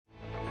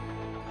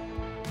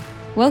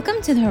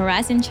Welcome to the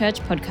Horizon Church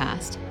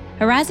podcast.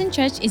 Horizon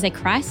Church is a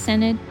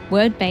Christ-centered,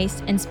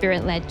 word-based and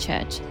spirit-led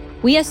church.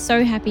 We are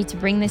so happy to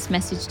bring this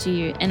message to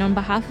you, and on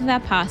behalf of our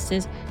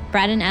pastors,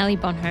 Brad and Ali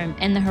Bonholm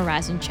and the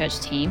Horizon Church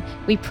team,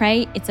 we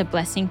pray it's a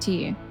blessing to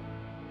you.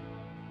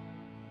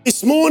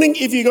 This morning,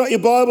 if you got your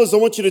Bibles, I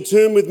want you to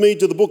turn with me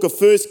to the book of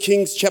 1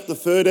 Kings chapter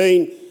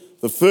 13.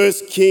 The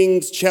 1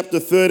 Kings chapter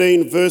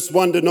 13, verse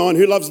 1 to 9.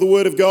 Who loves the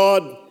Word of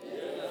God?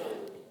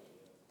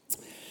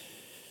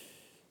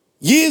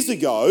 Years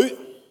ago,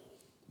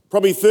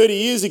 probably 30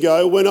 years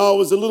ago, when I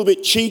was a little bit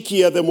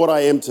cheekier than what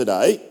I am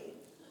today,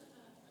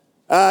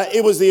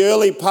 it was the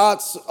early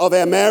parts of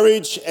our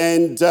marriage,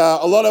 and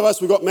a lot of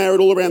us, we got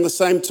married all around the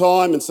same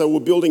time, and so we're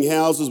building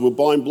houses, we're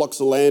buying blocks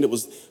of land. It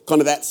was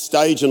kind of that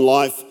stage in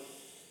life.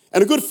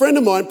 And a good friend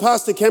of mine,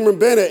 Pastor Cameron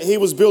Bennett, he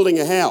was building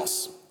a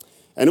house.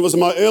 And it was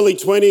in my early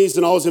 20s,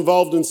 and I was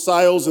involved in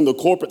sales in the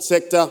corporate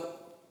sector.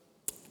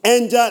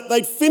 And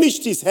they'd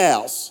finished his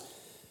house.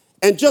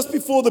 And just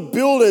before the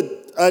builder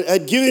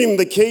had given him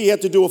the key, he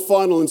had to do a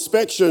final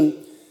inspection.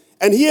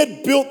 And he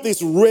had built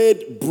this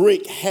red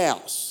brick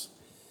house.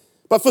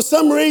 But for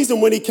some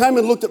reason, when he came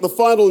and looked at the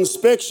final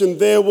inspection,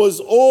 there was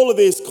all of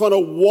this kind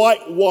of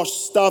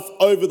whitewashed stuff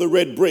over the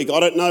red brick.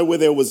 I don't know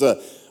whether there was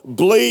a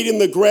bleed in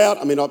the grout.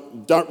 I mean, I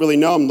don't really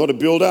know. I'm not a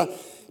builder.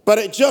 But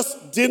it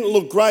just didn't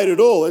look great at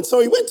all. And so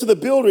he went to the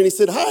builder and he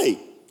said, hey,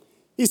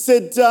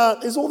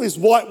 there's all this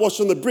whitewash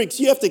on the bricks.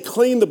 You have to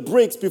clean the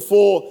bricks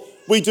before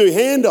we do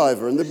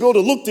handover. And the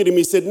builder looked at him.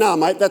 He said, nah,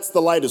 mate, that's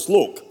the latest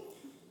look.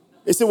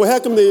 He said, well, how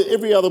come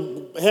every other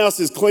house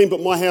is clean but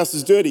my house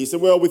is dirty? He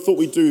said, well, we thought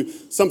we'd do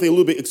something a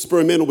little bit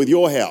experimental with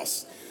your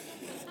house.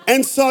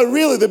 And so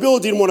really the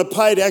builder didn't want to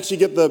pay to actually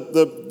get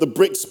the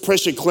bricks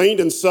pressure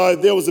cleaned. And so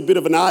there was a bit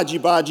of an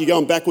argy-bargy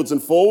going backwards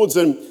and forwards.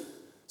 And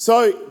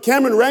so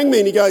Cameron rang me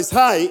and he goes,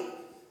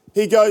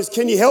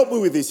 can you help me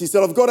with this? He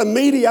said, I've got a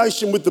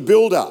mediation with the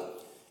builder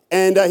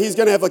and he's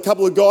going to have a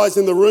couple of guys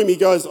in the room. He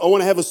goes, I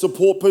want to have a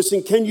support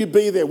person. Can you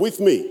be there with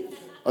me?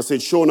 I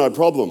said, sure, no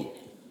problem.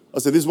 I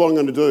said, this is what I'm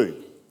going to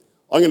do.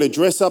 I'm going to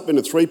dress up in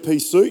a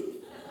three-piece suit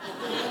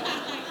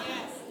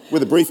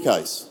with a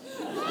briefcase.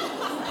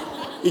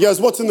 He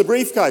goes, what's in the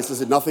briefcase? I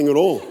said, nothing at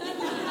all.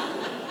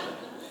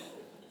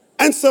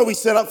 And so we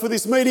set up for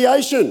this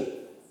mediation.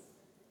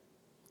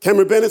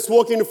 Cameron Bennett's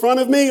walking in front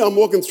of me. I'm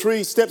walking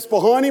 3 steps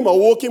behind him. I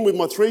walk in with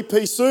my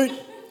three-piece suit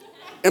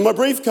and my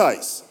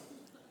briefcase.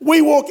 We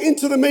walk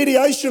into the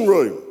mediation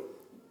room.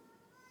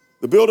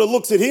 The builder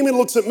looks at him and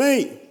looks at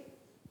me.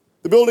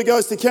 The builder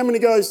goes to Cameron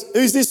and goes,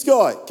 who's this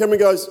guy? Cameron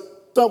goes,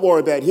 don't worry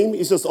about him.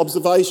 He's just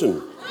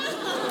observation.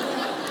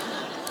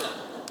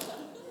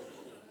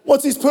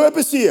 What's his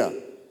purpose here?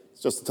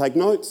 It's just to take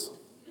notes.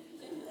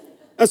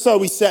 And so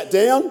we sat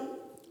down.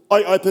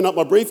 I opened up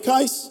my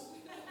briefcase.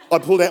 I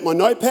pulled out my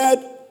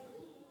notepad.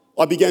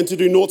 I began to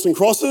do noughts and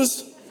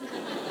crosses.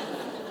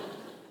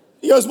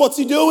 He goes, what's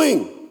he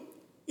doing?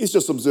 He's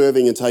just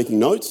observing and taking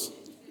notes.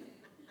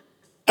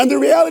 And the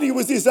reality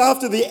was this,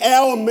 after the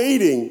hour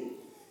meeting,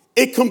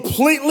 it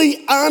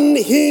completely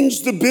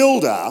unhinged the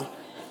builder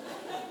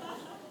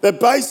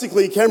that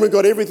basically Cameron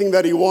got everything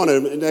that he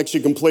wanted in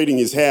actually completing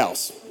his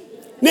house.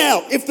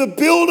 Now, if the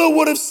builder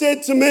would have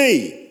said to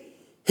me,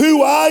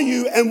 who are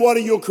you and what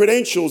are your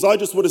credentials? I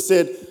just would have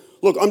said,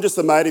 look, I'm just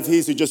a mate of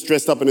his who just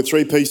dressed up in a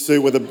three-piece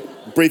suit with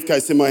a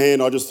briefcase in my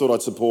hand. I just thought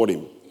I'd support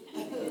him.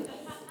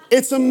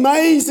 It's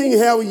amazing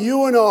how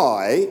you and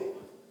I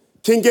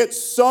can get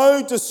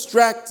so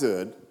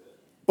distracted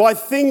by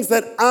things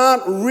that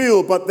aren't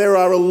real, but there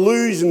are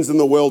illusions in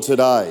the world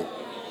today.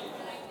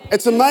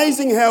 It's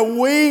amazing how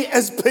we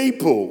as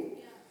people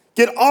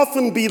can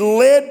often be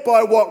led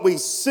by what we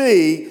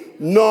see,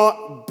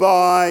 not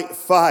by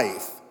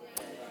faith.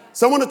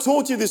 So I want to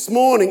talk to you this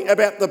morning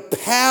about the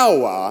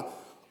power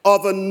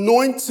of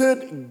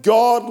anointed,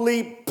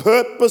 godly,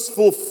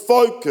 purposeful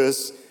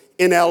focus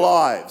in our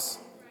lives.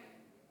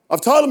 I've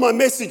titled my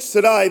message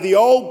today, The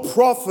Old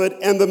Prophet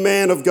and the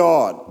Man of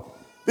God.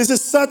 This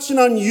is such an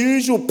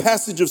unusual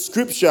passage of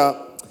scripture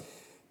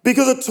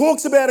because it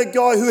talks about a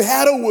guy who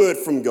had a word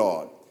from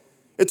God.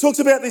 It talks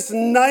about this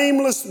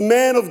nameless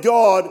man of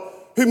God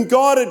whom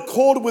God had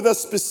called with a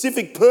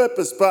specific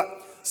purpose, but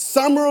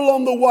somewhere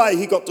along the way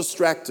he got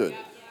distracted.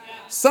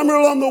 Somewhere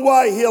along the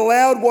way he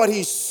allowed what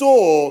he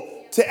saw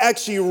to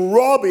actually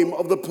rob him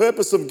of the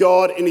purpose of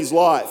God in his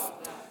life.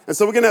 And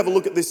so we're going to have a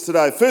look at this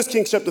today. 1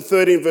 Kings chapter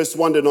 13, verse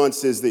 1 to 9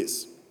 says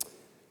this.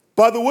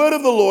 By the word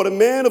of the Lord, a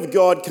man of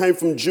God came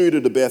from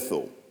Judah to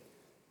Bethel,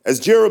 as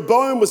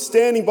Jeroboam was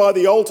standing by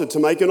the altar to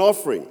make an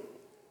offering.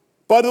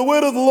 By the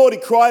word of the Lord, he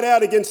cried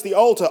out against the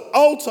altar,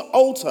 altar,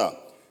 altar.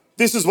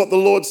 This is what the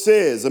Lord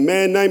says. A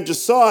man named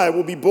Josiah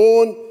will be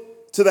born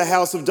to the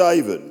house of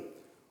David.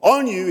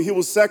 On you, he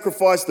will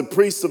sacrifice the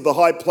priests of the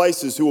high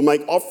places who will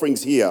make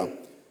offerings here,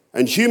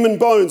 and human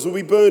bones will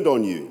be burned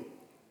on you.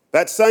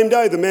 That same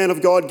day, the man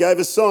of God gave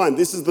a sign.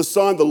 This is the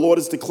sign the Lord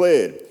has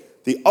declared.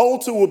 The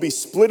altar will be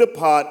split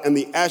apart and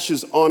the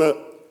ashes on it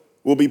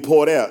will be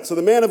poured out. So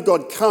the man of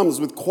God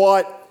comes with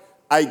quite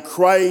a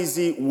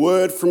crazy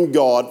word from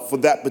God for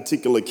that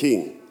particular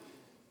king.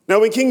 Now,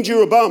 when King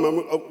Jeroboam,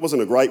 it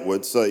wasn't a great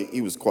word, so he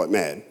was quite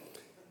mad,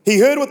 he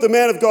heard what the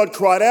man of God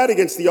cried out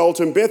against the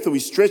altar in Bethel. He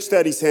stretched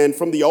out his hand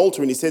from the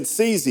altar and he said,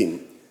 "Seize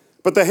him."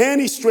 But the hand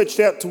he stretched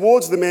out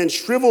towards the man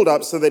shriveled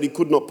up so that he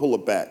could not pull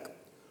it back.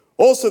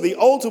 Also, the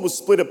altar was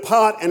split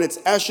apart and its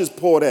ashes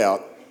poured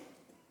out,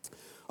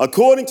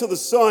 according to the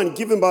sign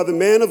given by the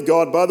man of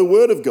God by the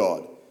word of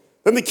God.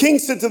 Then the king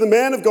said to the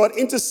man of God,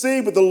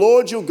 "Intercede with the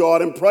Lord your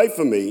God and pray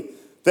for me,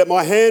 that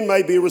my hand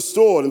may be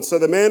restored." And so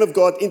the man of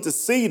God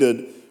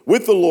interceded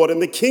with the Lord,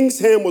 and the king's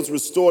hand was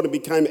restored and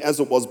became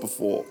as it was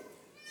before.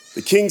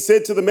 The king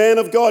said to the man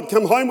of God,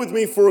 "Come home with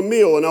me for a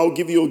meal, and I will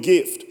give you a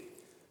gift."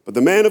 But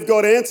the man of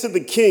God answered the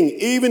king,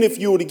 "Even if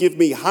you were to give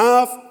me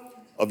half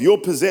of your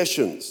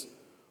possessions,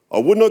 I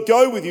would not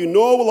go with you,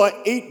 nor will I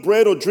eat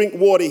bread or drink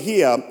water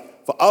here.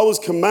 For I was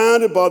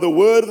commanded by the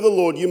word of the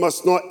Lord, you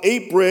must not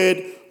eat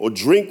bread or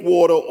drink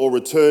water or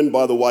return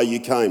by the way you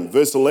came."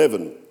 Verse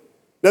 11.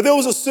 Now there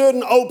was a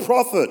certain old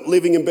prophet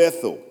living in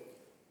Bethel,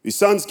 whose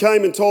sons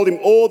came and told him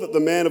all that the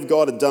man of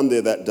God had done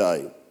there that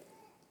day.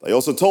 They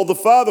also told the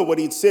father what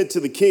he had said to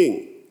the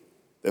king.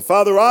 Their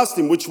father asked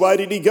him, which way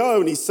did he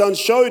go? And his son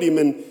showed him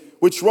and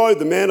which road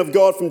the man of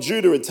God from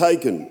Judah had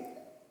taken.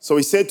 So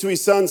he said to his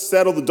sons,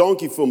 "Saddle the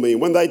donkey for me."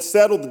 And when they'd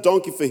saddled the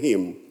donkey for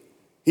him,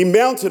 he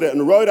mounted it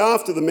and rode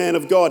after the man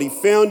of God. He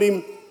found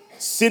him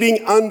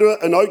sitting under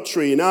an oak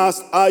tree and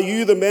asked, "Are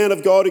you the man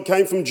of God who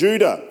came from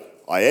Judah?"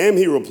 "I am,"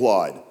 he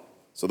replied.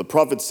 So the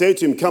prophet said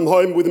to him, "Come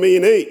home with me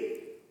and eat."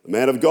 The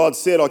man of God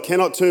said, "I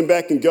cannot turn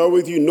back and go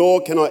with you,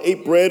 nor can I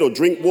eat bread or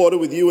drink water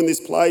with you in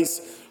this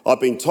place. I've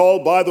been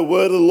told by the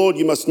word of the Lord,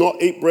 you must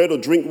not eat bread or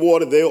drink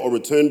water there or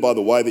return by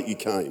the way that you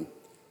came."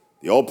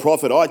 The old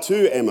prophet, "I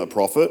too am a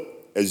prophet,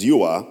 as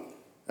you are.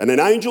 And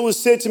an angel has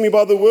said to me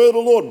by the word of the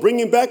Lord, bring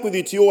him back with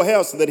you to your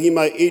house so that he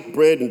may eat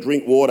bread and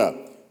drink water."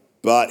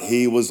 But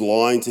he was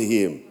lying to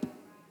him.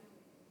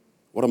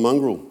 What a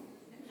mongrel.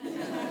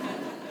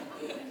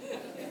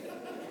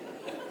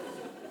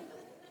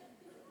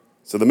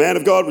 So the man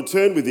of God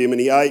returned with him and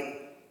he ate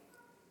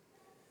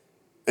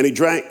and he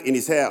drank in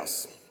his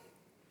house.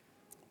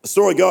 The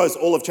story goes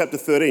all of chapter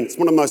 13. It's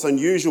one of the most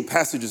unusual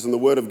passages in the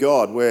Word of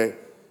God where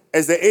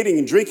as they're eating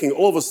and drinking,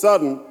 all of a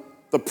sudden,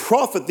 the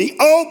prophet, the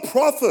old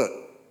prophet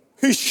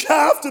who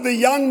shafted the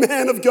young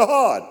man of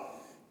God,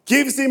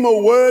 gives him a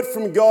word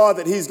from God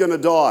that he's going to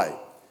die.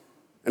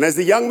 And as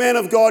the young man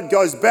of God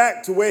goes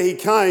back to where he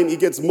came, he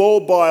gets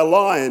mauled by a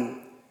lion.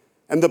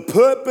 And the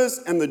purpose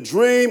and the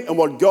dream and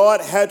what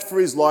God had for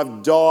his life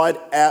died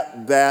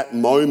at that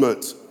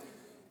moment.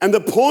 And the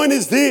point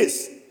is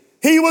this: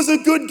 he was a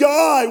good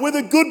guy with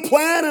a good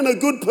plan and a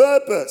good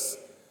purpose.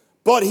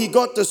 But he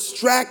got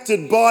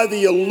distracted by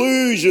the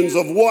illusions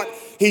of what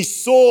he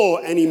saw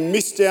and he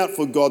missed out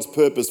for God's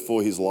purpose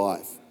for his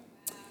life.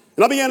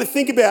 And I began to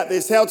think about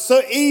this, how it's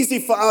so easy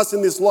for us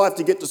in this life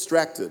to get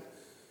distracted.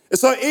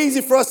 It's so easy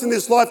for us in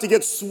this life to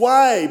get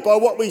swayed by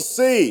what we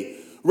see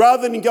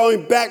rather than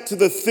going back to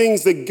the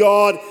things that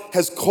God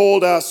has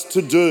called us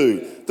to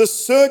do. The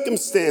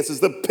circumstances,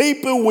 the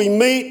people we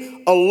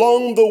meet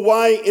along the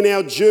way in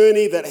our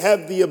journey that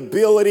have the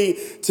ability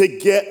to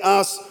get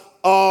us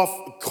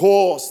off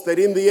course, that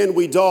in the end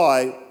we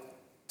die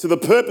to the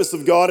purpose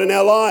of God in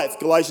our life.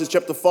 Galatians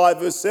chapter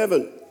 5 verse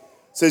 7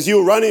 says,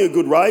 "You are running a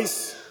good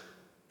race.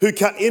 Who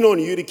cut in on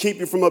you to keep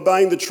you from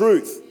obeying the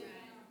truth?"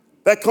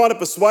 That kind of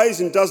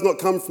persuasion does not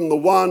come from the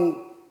one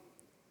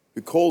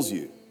who calls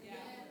you.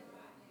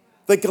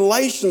 The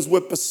Galatians were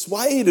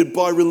persuaded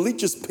by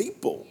religious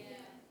people.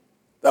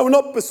 They were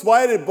not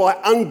persuaded by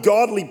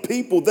ungodly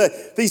people.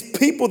 These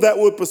people that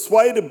were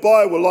persuaded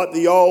by were like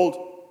the old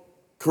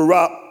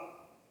corrupt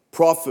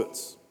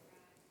prophets.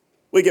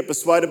 We get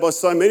persuaded by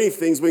so many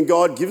things when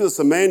God gives us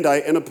a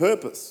mandate and a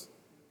purpose.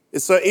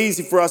 It's so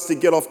easy for us to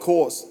get off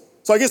course.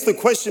 So I guess the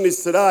question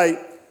is today,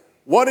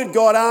 what did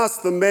God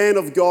ask the man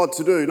of God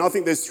to do? And I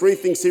think there's three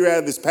things here out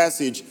of this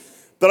passage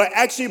that I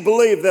actually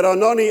believe that are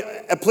not only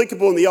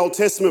applicable in the Old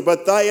Testament,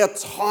 but they are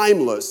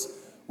timeless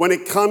when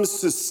it comes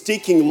to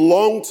sticking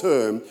long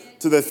term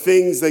to the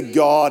things that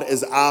God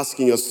is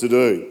asking us to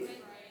do.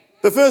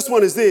 The first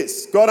one is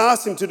this: God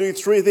asked him to do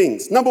three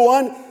things. Number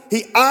one,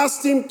 he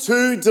asked him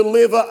to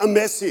deliver a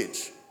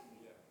message.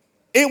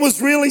 It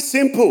was really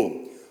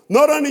simple.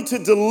 Not only to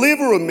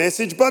deliver a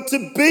message, but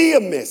to be a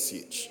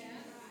message.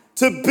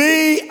 To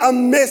be a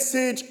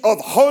message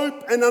of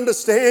hope and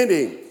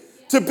understanding.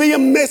 To be a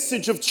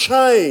message of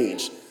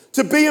change.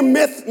 To be a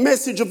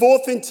message of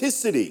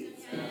authenticity.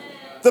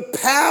 The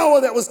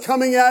power that was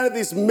coming out of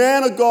this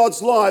man of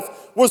God's life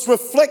was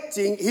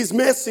reflecting his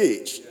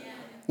message.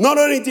 Not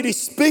only did he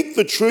speak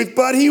the truth,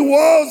 but he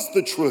was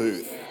the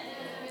truth.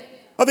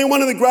 I think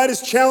one of the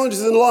greatest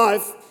challenges in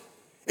life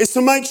is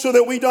to make sure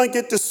that we don't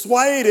get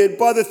dissuaded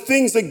by the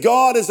things that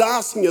God is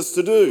asking us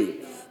to do.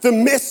 The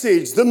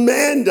message, the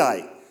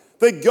mandate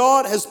that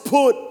God has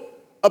put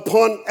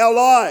upon our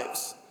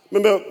lives. I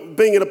remember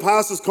being at a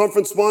pastor's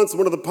conference once, and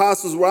one of the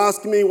pastors were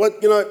asking me,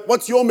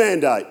 what's your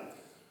mandate?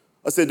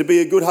 I said, to be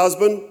a good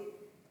husband,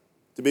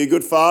 to be a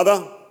good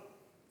father,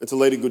 and to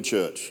lead a good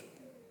church.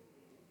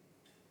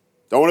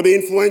 Don't want to be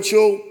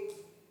influential,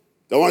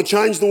 Don't want to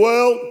change the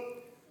world?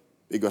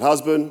 Be a good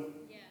husband,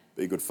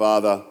 be a good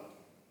father,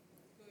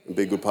 and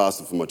be a good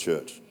pastor for my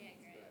church.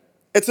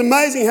 It's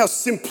amazing how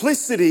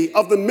simplicity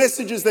of the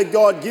messages that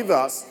God gives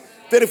us,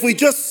 that if we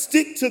just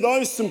stick to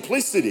those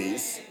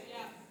simplicities,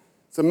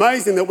 it's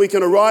amazing that we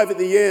can arrive at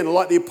the end,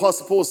 like the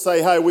Apostle Paul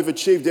say, hey, we've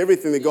achieved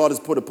everything that God has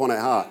put upon our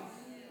heart.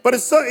 But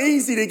it's so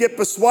easy to get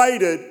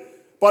persuaded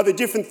by the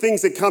different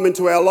things that come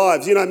into our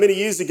lives. You know, many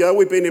years ago,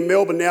 we've been in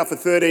Melbourne now for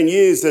 13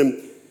 years,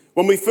 and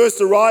when we first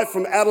arrived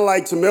from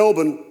Adelaide to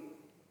Melbourne,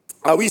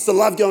 we used to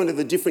love going to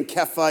the different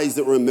cafes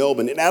that were in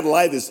Melbourne. In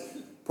Adelaide, there's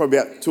probably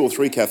about 2 or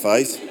 3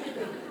 cafes.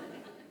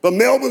 But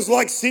Melbourne's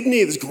like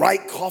Sydney. There's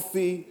great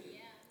coffee,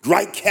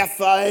 great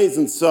cafes.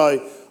 And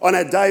so on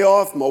our day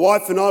off, my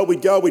wife and I,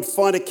 we'd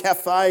find a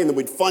cafe and then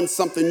we'd find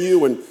something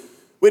new and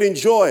we'd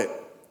enjoy it.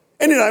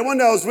 And one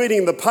day I was reading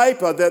in the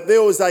paper that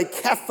there was a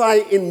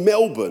cafe in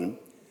Melbourne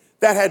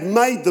that had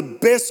made the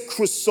best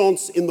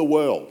croissants in the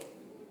world.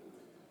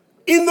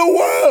 In the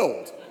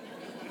world!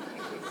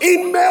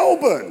 In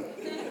Melbourne!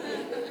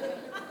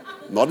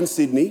 Not in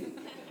Sydney.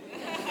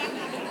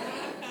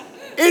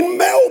 In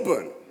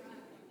Melbourne.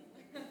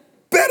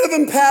 Better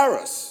than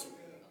Paris.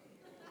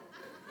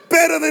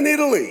 Better than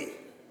Italy.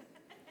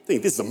 I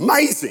think this is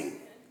amazing.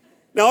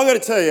 Now, I've got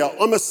to tell you,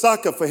 I'm a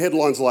sucker for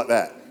headlines like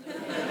that.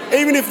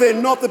 Even if they're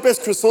not the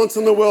best croissants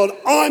in the world,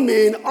 I'm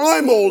in,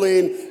 I'm all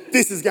in.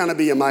 This is going to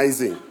be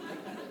amazing.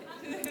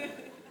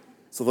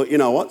 So I thought, you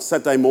know what,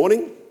 Saturday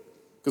morning,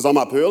 because I'm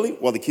up early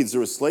while the kids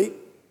are asleep,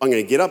 I'm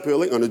going to get up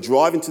early, I'm going to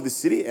drive into the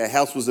city. Our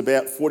house was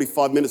about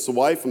 45 minutes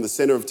away from the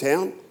centre of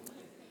town.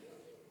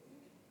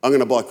 I'm going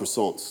to buy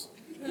croissants.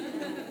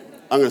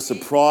 I'm going to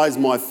surprise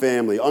my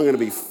family. I'm going to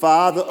be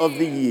father of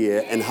the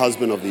year and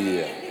husband of the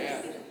year.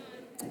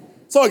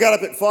 So I got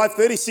up at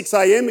 5:30, 6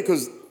 a.m.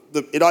 because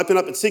it opened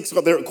up at 6. I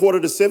got there at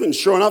 6:45, and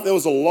sure enough, there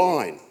was a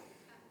line.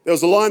 There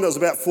was a line that was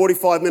about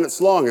 45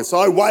 minutes long. And so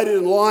I waited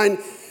in line.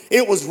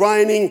 It was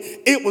raining.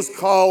 It was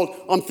cold.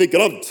 I'm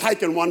thinking, I'm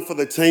taking one for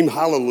the team.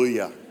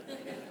 Hallelujah.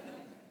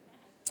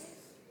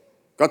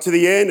 Got to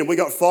the end, and we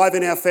got 5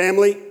 in our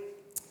family.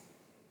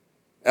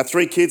 Our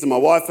 3 kids and my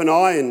wife and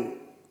I, and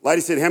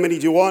lady said, how many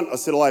do you want? I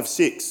said, I'll have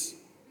 6.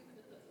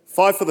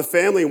 5 for the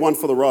family and 1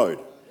 for the road.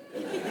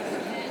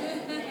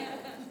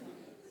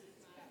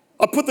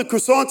 I put the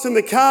croissants in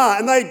the car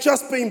and they'd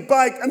just been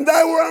baked and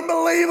they were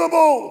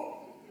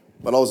unbelievable.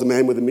 But I was a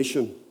man with a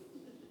mission.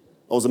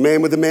 I was a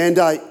man with a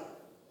mandate.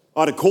 I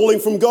had a calling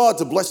from God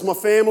to bless my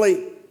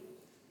family.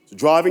 So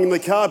driving in the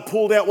car, I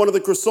pulled out one of the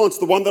croissants,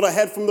 the one that I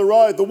had from the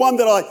road, the one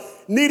that I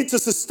needed to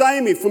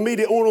sustain me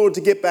in order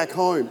to get back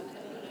home.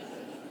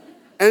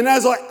 And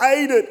as I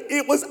ate it,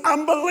 it was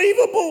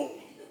unbelievable.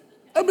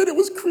 I mean, it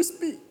was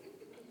crispy.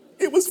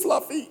 It was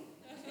fluffy.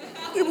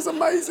 It was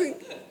amazing.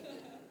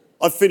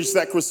 I finished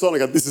that croissant. I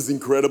go, this is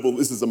incredible.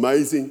 This is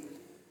amazing.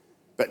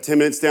 About 10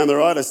 minutes down the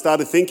road, I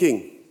started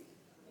thinking,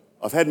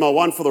 I've had my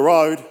one for the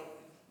road.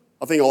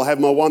 I think I'll have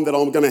my one that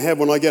I'm going to have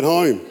when I get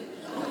home.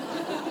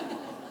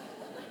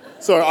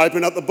 So I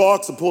opened up the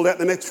box and pulled out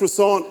the next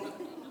croissant.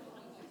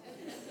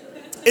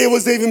 It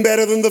was even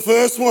better than the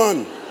first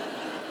one.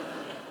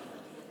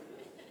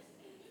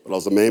 But I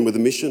was a man with a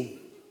mission.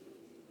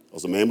 I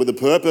was a man with a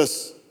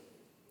purpose.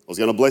 I was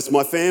going to bless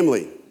my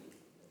family.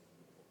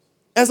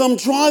 As I'm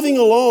driving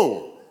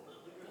along,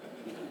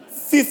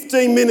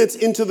 15 minutes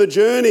into the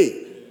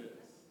journey,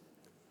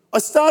 I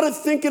started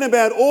thinking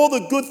about all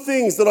the good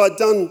things that I'd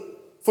done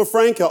for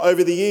Franca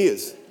over the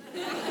years.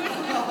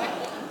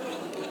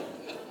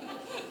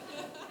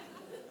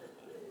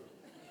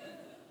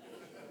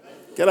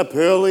 Get up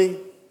early,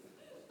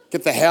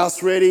 get the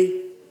house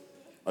ready,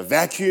 I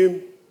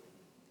vacuum.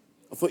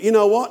 I thought, you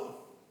know what?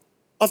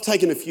 I've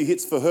taken a few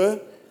hits for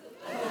her.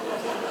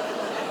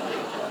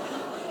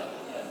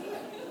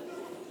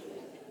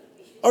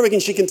 I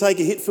reckon she can take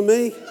a hit for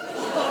me.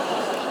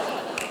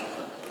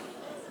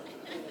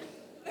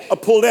 I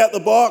pulled out the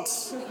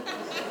box.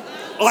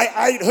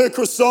 I ate her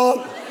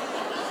croissant.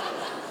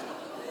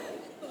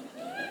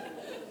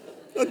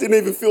 I didn't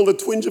even feel the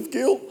twinge of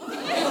guilt.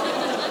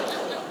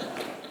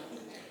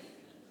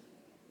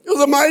 It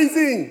was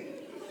amazing.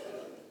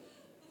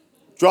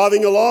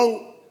 Driving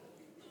along,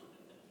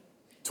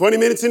 20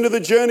 minutes into the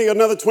journey, got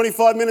another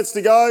 25 minutes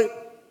to go.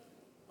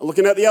 I'm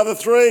looking at the other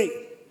 3.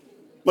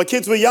 My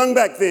kids were young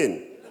back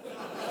then.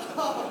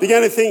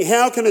 Began to think,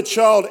 how can a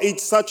child eat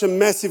such a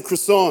massive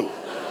croissant?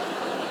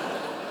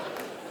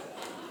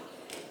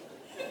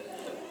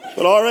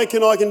 But I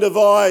reckon I can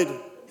divide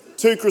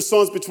 2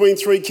 croissants between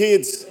 3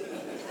 kids.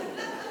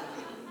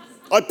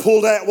 I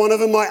pulled out one of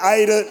them, I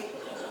ate it.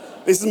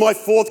 This is my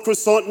 4th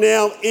croissant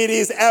now. It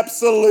is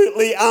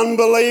absolutely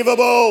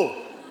unbelievable.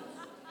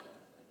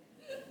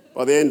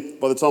 By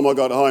the time I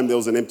got home, there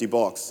was an empty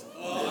box.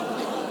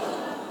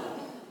 I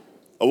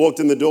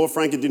walked in the door,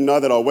 Frankie didn't know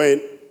that I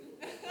went.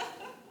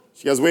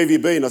 She goes, where have you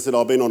been? I said,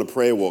 I've been on a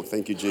prayer walk,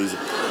 thank you, Jesus.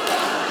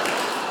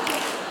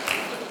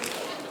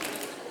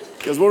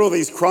 She goes, what are all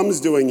these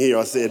crumbs doing here?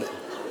 I said,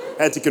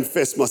 I had to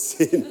confess my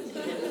sin.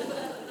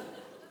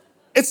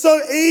 It's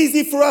so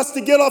easy for us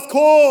to get off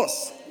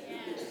course.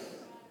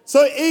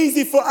 So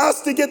easy for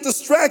us to get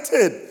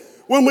distracted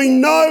when we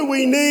know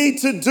we need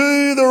to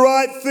do the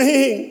right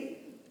thing.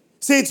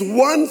 See, it's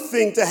one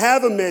thing to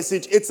have a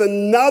message, it's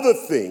another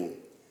thing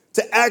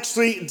to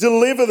actually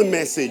deliver the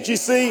message. You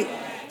see,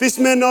 this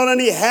man not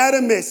only had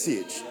a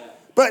message,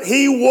 but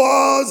he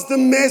was the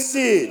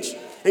message.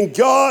 And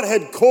God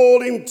had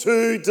called him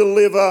to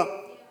deliver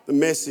the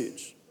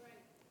message.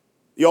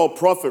 The old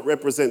prophet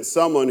represents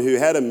someone who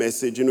had a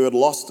message and who had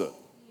lost it.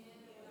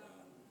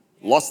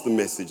 Lost the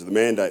message, the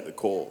mandate, the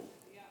call.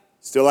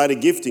 Still had a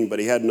gifting, but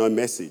he had no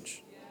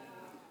message.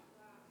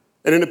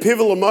 And in a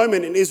pivotal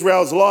moment in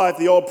Israel's life,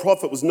 the old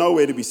prophet was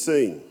nowhere to be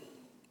seen.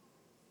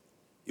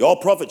 The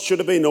old prophet should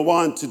have been the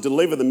one to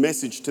deliver the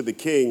message to the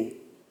king,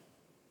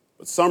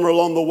 but somewhere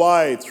along the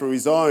way, through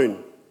his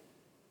own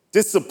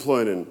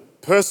discipline and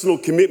personal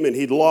commitment,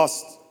 he'd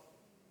lost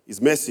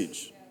his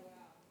message.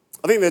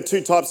 I think there are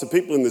two types of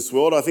people in this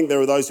world. I think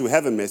there are those who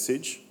have a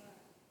message,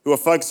 who are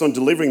focused on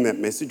delivering that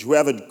message, who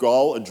have a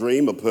goal, a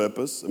dream, a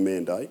purpose, a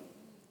mandate,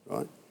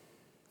 right?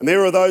 And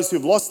there are those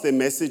who've lost their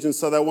message and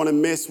so they want to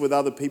mess with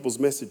other people's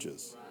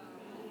messages.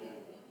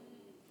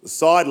 The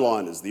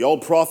sideliners, the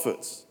old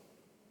prophets,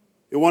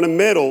 who want to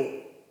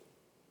meddle,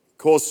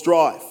 cause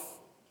strife.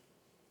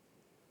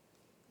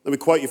 Let me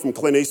quote you from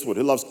Clint Eastwood.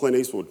 Who loves Clint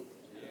Eastwood?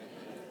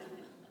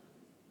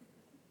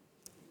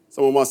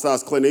 Someone once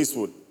asked Clint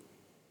Eastwood,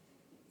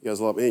 he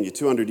goes, like, man, you're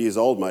 200 years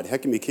old, mate. How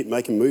come you keep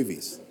making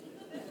movies?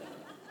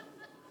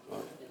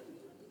 Right.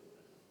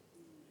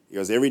 He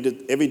goes, every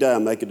day I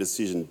make a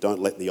decision, don't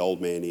let the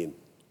old man in.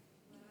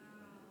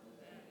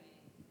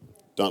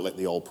 Don't let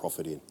the old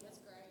prophet in.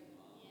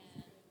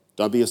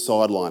 Don't be a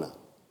sideliner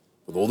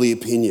with all the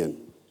opinion.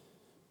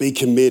 Be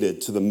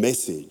committed to the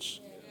message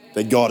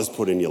that God has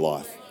put in your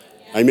life.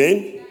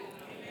 Amen?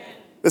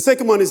 The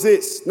second one is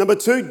this. Number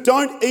 2,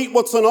 don't eat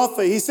what's on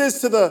offer. He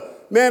says to the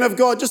man of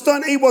God, just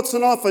don't eat what's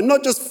on offer,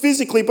 not just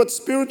physically, but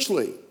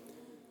spiritually.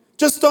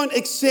 Just don't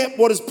accept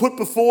what is put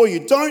before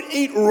you. Don't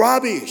eat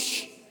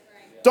rubbish.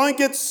 Don't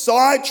get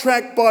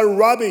sidetracked by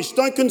rubbish.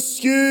 Don't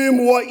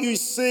consume what you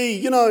see.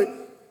 You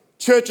know,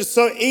 church, is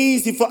so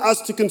easy for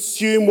us to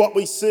consume what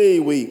we see.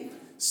 We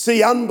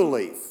see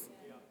unbelief.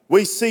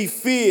 We see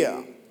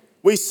fear.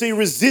 We see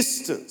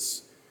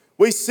resistance.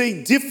 We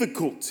see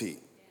difficulty.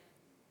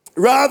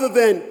 Rather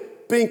than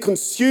being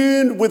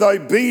consumed with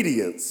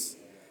obedience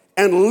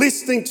and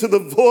listening to the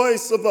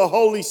voice of the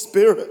Holy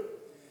Spirit.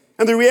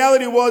 And the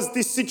reality was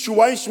this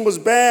situation was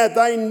bad.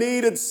 They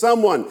needed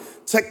someone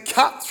to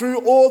cut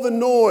through all the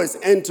noise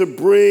and to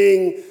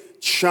bring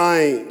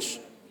change.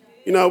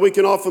 You know, we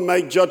can often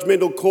make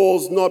judgmental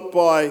calls not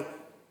by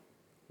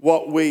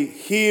what we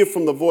hear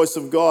from the voice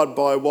of God,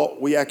 by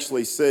what we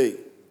actually see.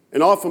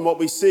 And often what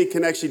we see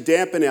can actually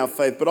dampen our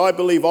faith. But I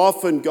believe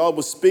often God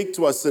will speak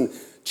to us and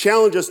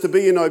challenge us to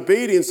be in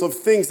obedience of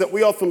things that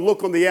we often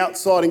look on the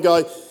outside and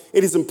go,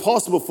 it is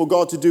impossible for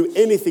God to do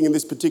anything in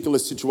this particular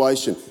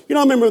situation. You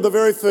know, I remember the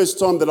very first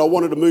time that I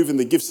wanted to move in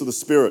the gifts of the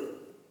Spirit.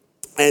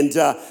 And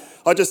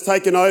I'd just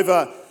taken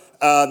over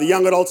the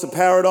Young Adults of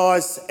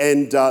Paradise,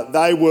 and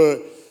they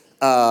were,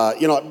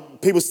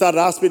 people started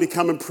asking me to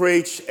come and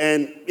preach.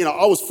 And,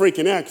 I was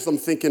freaking out because I'm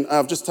thinking,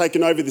 I've just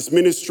taken over this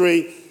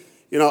ministry.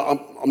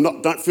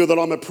 Don't feel that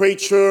I'm a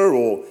preacher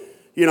or,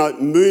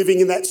 moving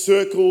in that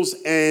circles.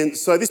 And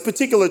so this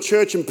particular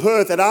church in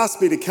Perth had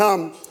asked me to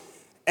come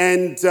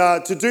and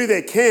to do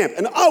their camp.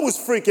 And I was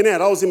freaking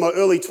out. I was in my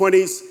early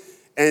 20s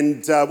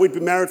and we'd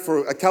been married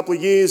for a couple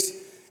of years.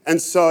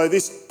 And so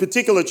this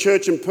particular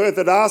church in Perth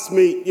had asked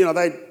me,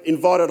 they'd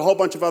invited a whole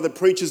bunch of other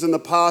preachers in the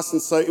past.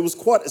 And so it was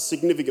quite a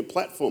significant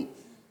platform.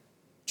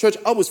 Church,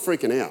 I was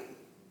freaking out.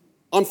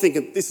 I'm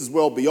thinking, this is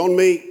well beyond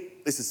me.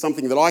 This is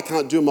something that I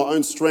can't do in my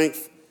own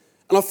strength.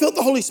 And I felt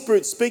the Holy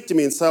Spirit speak to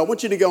me and say, I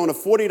want you to go on a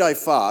 40-day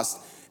fast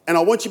and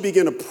I want you to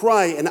begin to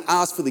pray and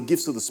ask for the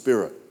gifts of the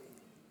Spirit.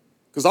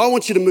 Because I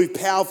want you to move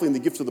powerfully in the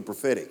gifts of the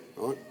prophetic,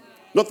 right?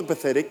 Not the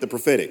pathetic, the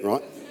prophetic,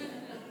 right?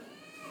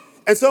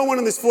 And so I went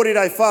on this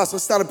 40-day fast. I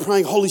started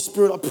praying, Holy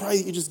Spirit, I pray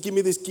that you just give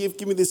me this gift,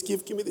 give me this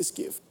gift, give me this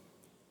gift.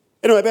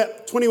 Anyway,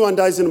 about 21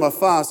 days into my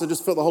fast, I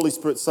just felt the Holy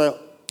Spirit say,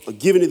 I've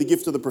given you the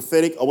gift of the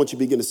prophetic. I want you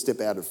to begin to step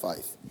out of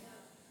faith.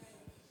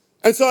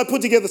 And so I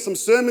put together some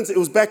sermons. It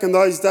was back in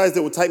those days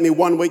that would take me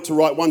 1 week to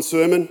write one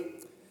sermon.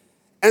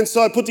 And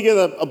so I put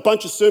together a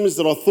bunch of sermons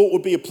that I thought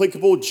would be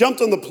applicable, jumped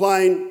on the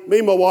plane. Me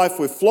and my wife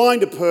were flying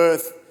to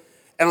Perth.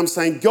 And I'm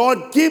saying,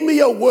 God, give me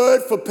a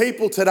word for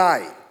people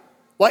today.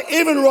 Like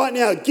even right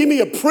now, give me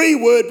a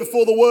pre-word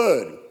before the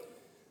word.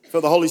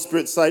 For the Holy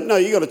Spirit to say, no,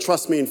 you got to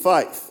trust me in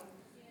faith.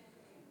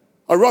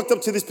 I rocked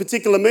up to this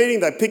particular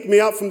meeting. They picked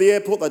me up from the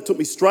airport. They took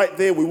me straight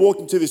there. We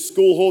walked into this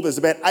school hall. There's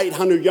about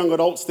 800 young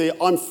adults there.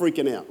 I'm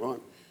freaking out, right?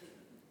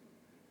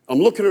 I'm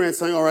looking around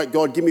saying, all right,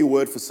 God, give me a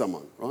word for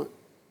someone, right?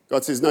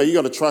 God says, no, you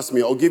got to trust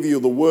me. I'll give you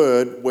the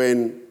word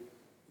when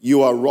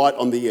you are right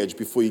on the edge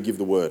before you give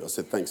the word. I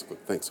said, thanks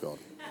God.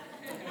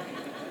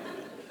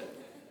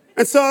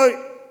 And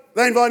so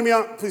they invited me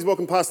up. Please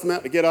welcome Pastor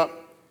Matt to get up.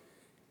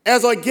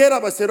 As I get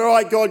up, I said, all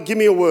right, God, give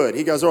me a word.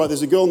 He goes, all right,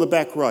 there's a girl in the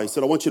back row. He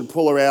said, I want you to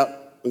pull her out.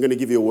 I'm going to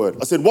give you a word.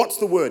 I said, what's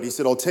the word? He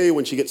said, I'll tell you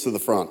when she gets to the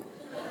front.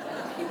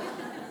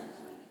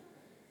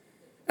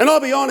 And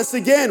I'll be honest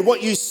again,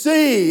 what you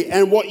see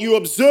and what you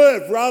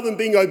observe rather than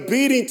being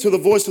obedient to the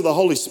voice of the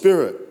Holy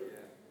Spirit.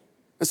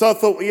 And so I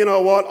thought, well, you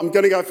know what? I'm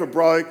going to go for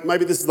broke.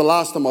 Maybe this is the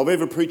last time I'll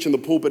ever preach in the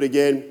pulpit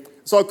again.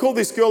 So I called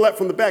this girl out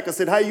from the back. I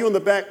said, hey, you in the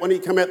back, why don't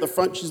you come out the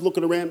front? She's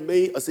looking around at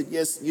me. I said,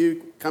 yes,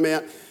 you come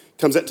out.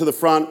 Comes out to the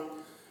front.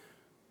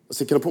 I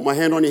said, can I put my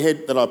hand on your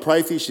head that I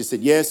pray for you? She said,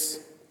 yes.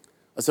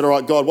 I said, all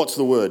right, God, what's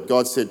the word?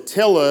 God said,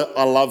 tell her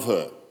I love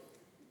her.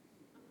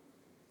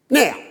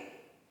 Now,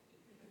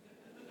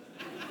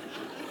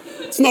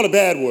 it's not a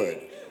bad word.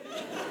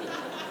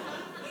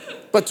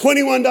 But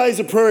 21 days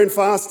of prayer and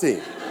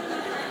fasting.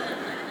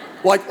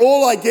 Like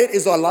all I get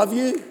is I love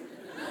you.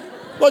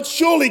 But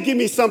surely give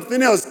me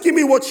something else. Give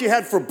me what she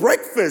had for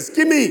breakfast.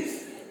 Give me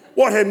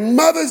what her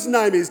mother's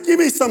name is. Give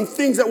me some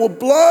things that will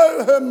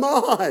blow her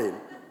mind.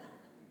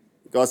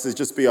 God says,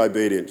 just be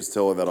obedient. Just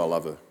tell her that I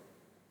love her.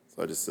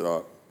 So I just said, all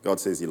right, God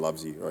says he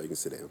loves you. All right, you can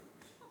sit down.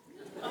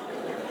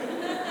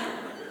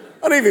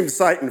 I didn't even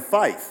say it in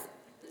faith.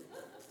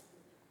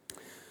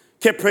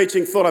 Kept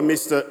preaching, thought I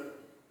missed it.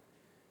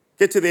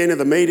 Get to the end of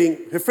the meeting.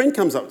 Her friend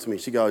comes up to me.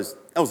 She goes,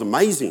 that was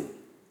amazing.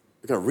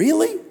 I go,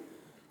 really?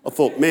 I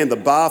thought, man, the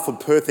bar for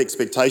Perth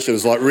expectation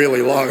is like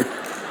really low.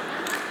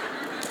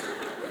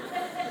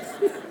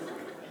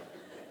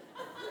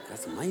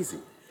 That's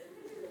amazing.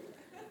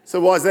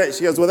 So why is that?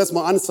 She goes, well, that's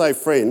my unsaved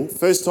friend,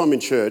 first time in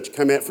church,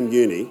 came out from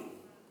uni.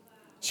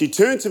 She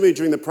turned to me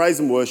during the praise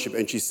and worship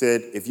and she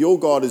said, if your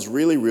God is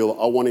really real,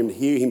 I want him to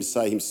hear him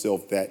say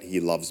himself that he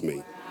loves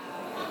me.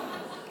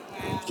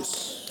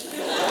 Yes.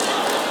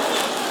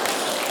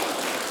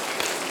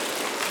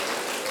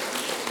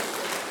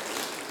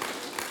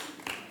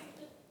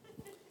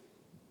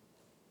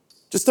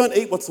 Just don't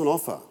eat what's on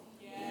offer.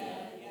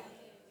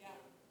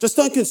 Just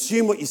don't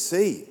consume what you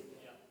see.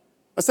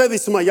 I say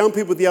this to my young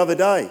people the other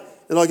day,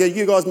 and I go,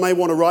 you guys may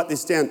want to write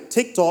this down.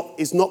 TikTok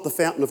is not the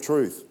fountain of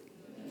truth.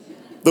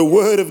 The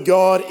Word of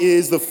God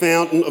is the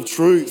fountain of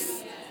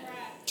truth.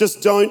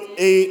 Just don't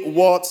eat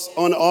what's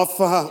on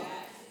offer.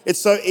 It's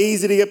so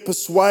easy to get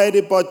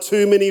persuaded by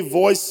too many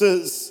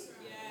voices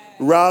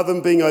rather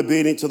than being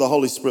obedient to the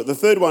Holy Spirit. The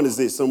third one is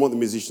this, and I want the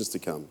musicians to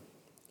come.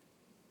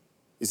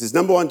 He says,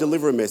 number one,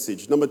 deliver a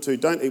message. Number two,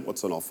 don't eat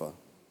what's on offer.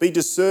 Be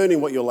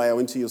discerning what you allow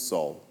into your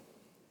soul.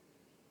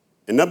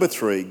 And number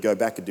three, go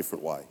back a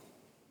different way.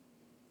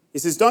 He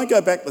says, don't go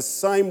back the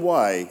same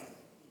way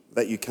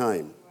that you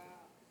came.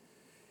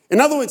 In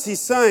other words,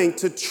 he's saying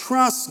to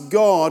trust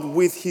God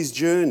with his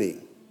journey.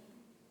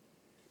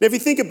 Now, if you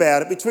think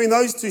about it, between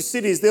those two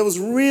cities, there was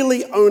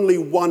really only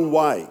one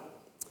way.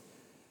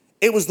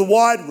 It was the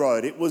wide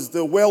road. It was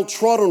the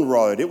well-trodden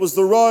road. It was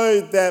the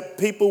road that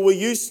people were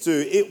used to.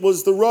 It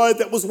was the road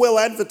that was well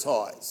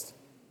advertised.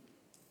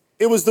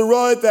 It was the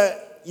road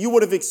that you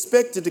would have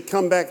expected to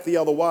come back the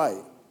other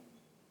way.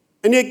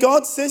 And yet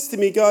God says to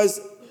me, he goes,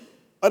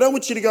 I don't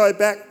want you to go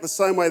back the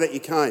same way that you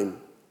came.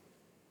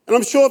 And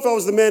I'm sure if I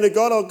was the man of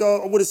God,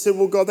 I would have said,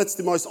 well, God, that's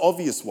the most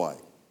obvious way.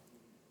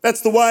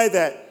 That's the way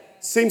that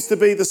seems to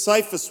be the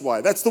safest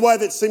way. That's the way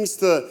that seems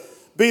to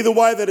be the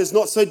way that is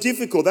not so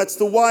difficult. That's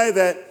the way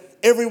that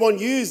everyone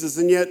uses,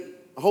 and yet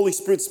the Holy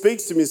Spirit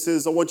speaks to me and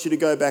says, I want you to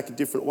go back a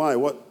different way.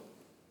 What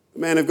the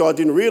man of God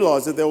didn't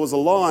realise that there was a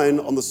line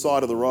on the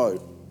side of the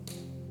road.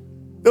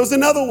 There was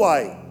another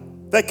way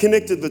that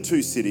connected the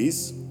two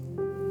cities,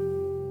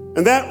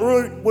 and that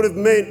route would have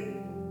meant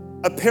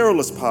a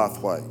perilous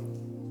pathway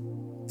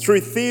through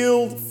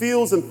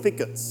fields and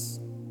thickets,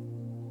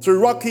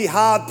 through rocky,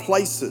 hard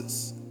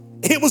places.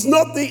 It was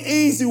not the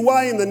easy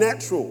way in the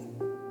natural.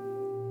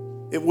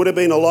 It would have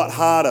been a lot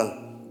harder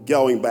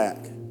going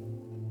back.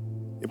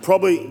 It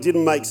probably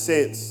didn't make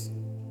sense,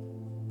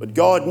 but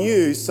God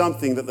knew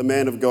something that the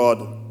man of God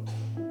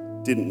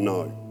didn't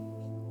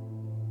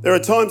know. There are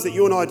times that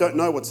you and I don't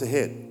know what's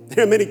ahead.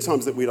 There are many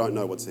times that we don't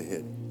know what's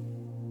ahead.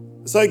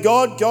 So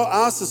God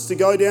asks us to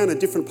go down a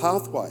different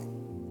pathway.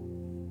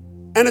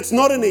 And it's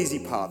not an easy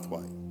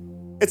pathway.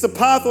 It's a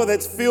pathway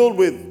that's filled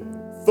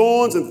with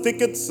thorns and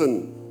thickets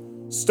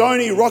and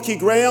stony, rocky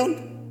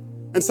ground.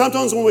 And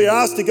sometimes when we're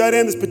asked to go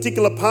down this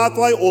particular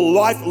pathway, or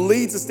life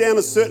leads us down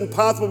a certain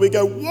pathway, we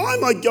go, why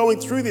am I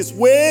going through this?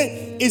 Where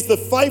is the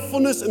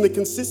faithfulness and the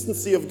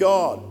consistency of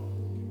God?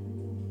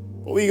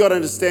 What we got to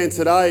understand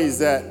today is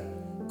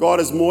that God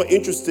is more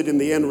interested in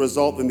the end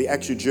result than the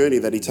actual journey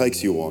that he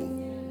takes you on.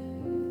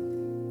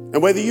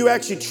 And whether you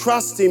actually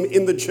trust him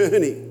in the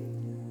journey.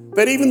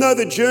 But even though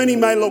the journey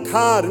may look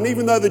hard, and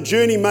even though the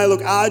journey may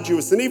look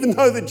arduous, and even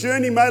though the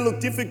journey may look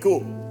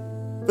difficult,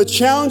 the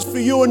challenge for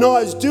you and I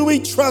is, do we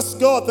trust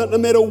God that no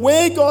matter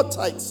where God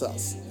takes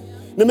us,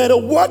 no matter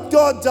what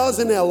God does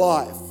in our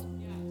life,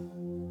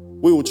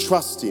 we will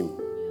trust him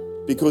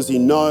because he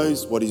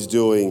knows what he's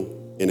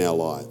doing in our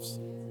lives.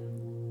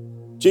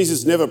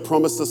 Jesus never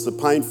promised us a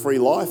pain-free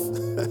life,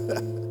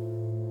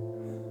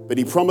 but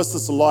he promised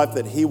us a life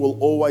that he will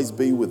always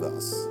be with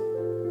us,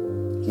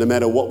 no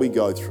matter what we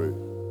go through,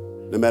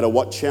 no matter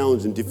what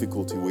challenge and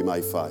difficulty we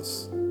may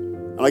face.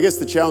 And I guess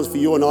the challenge for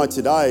you and I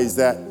today is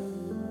that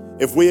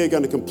if we are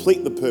going to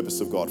complete the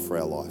purpose of God for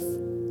our life,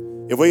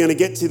 if we're going to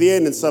get to the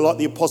end and say, like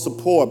the Apostle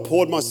Paul, I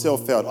poured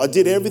myself out, I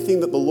did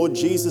everything that the Lord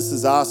Jesus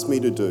has asked me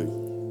to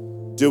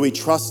do we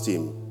trust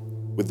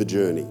him with the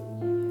journey?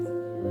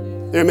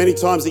 There are many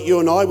times that you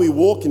and I, we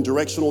walk in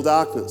directional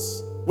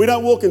darkness. We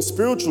don't walk in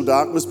spiritual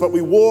darkness, but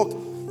we walk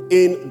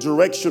in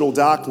directional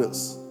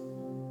darkness.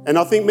 And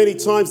I think many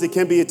times there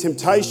can be a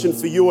temptation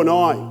for you and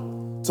I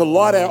to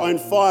light our own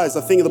fires.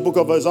 I think in the book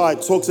of Isaiah,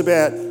 it talks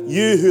about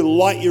you who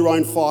light your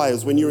own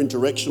fires when you're in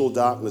directional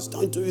darkness.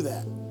 Don't do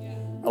that.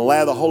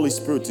 Allow the Holy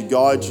Spirit to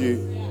guide you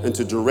and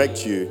to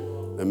direct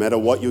you no matter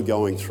what you're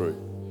going through.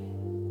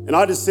 And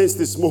I just sense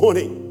this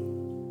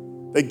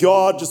morning that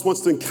God just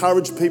wants to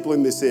encourage people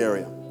in this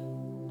area.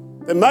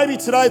 That maybe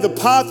today the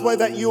pathway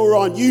that you are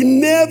on, you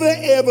never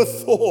ever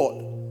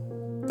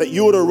thought that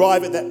you would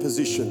arrive at that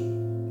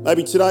position.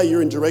 Maybe today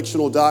you're in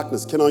directional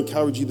darkness. Can I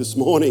encourage you this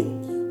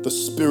morning? The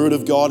Spirit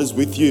of God is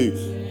with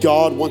you.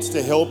 God wants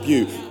to help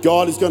you.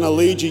 God is going to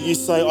lead you. You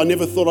say, I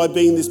never thought I'd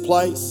be in this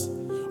place.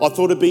 I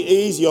thought it'd be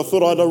easy. I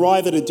thought I'd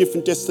arrive at a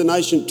different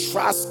destination.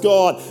 Trust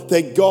God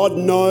that God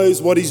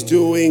knows what he's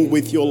doing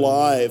with your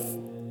life.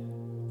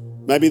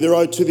 Maybe the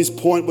road to this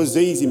point was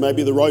easy.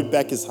 Maybe the road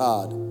back is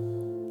hard.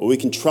 But we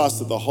can trust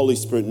that the Holy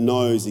Spirit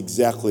knows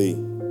exactly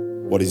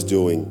what he's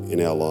doing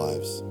in our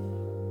lives.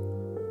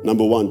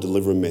 Number one,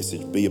 deliver a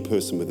message. Be a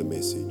person with a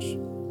message.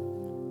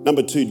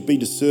 Number two, be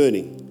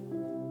discerning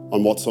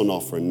on what's on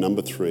offer. And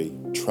number three,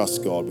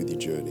 trust God with your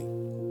journey.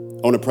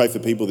 I want to pray for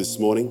people this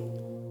morning.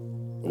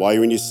 While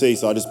you're in your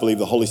seats, I just believe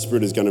the Holy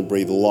Spirit is going to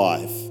breathe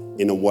life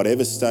in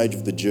whatever stage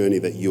of the journey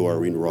that you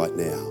are in right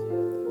now.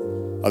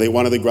 I think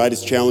one of the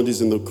greatest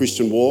challenges in the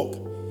Christian walk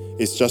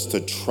is just to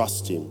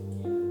trust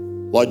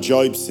him. Like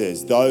Job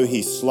says, though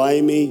he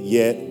slay me,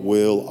 yet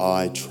will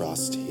I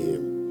trust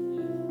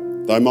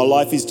him. Though my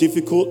life is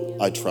difficult,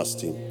 I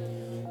trust him.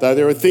 Though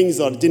there are things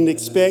I didn't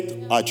expect,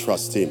 I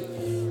trust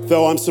him.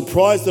 Though I'm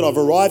surprised that I've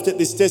arrived at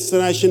this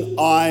destination,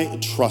 I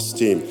trust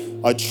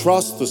him. I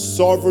trust the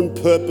sovereign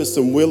purpose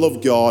and will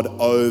of God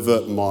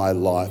over my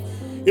life.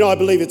 You know, I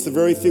believe it's the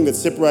very thing that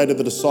separated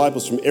the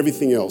disciples from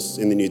everything else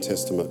in the New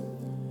Testament.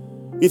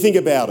 You think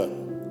about it,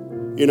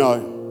 you know,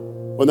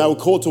 when they were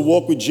called to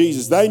walk with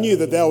Jesus, they knew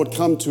that they would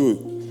come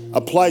to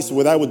a place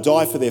where they would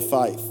die for their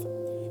faith.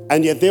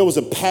 And yet there was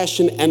a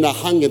passion and a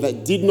hunger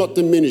that did not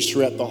diminish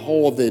throughout the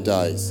whole of their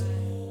days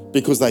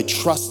because they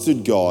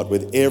trusted God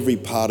with every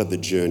part of the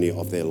journey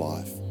of their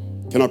life.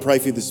 Can I pray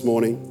for you this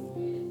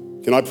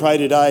morning? Can I pray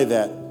today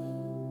that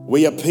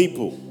we are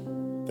people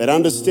that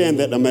understand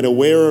that no matter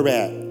where we're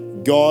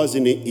at, God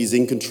is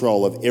in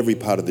control of every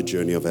part of the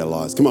journey of our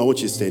lives. Come on, I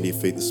want you to stand to your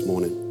feet this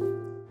morning.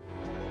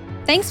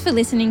 Thanks for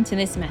listening to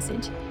this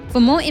message. For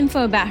more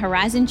info about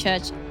Horizon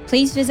Church,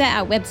 please visit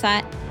our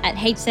website at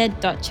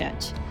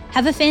hz.church.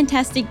 Have a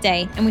fantastic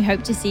day, and we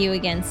hope to see you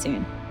again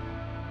soon.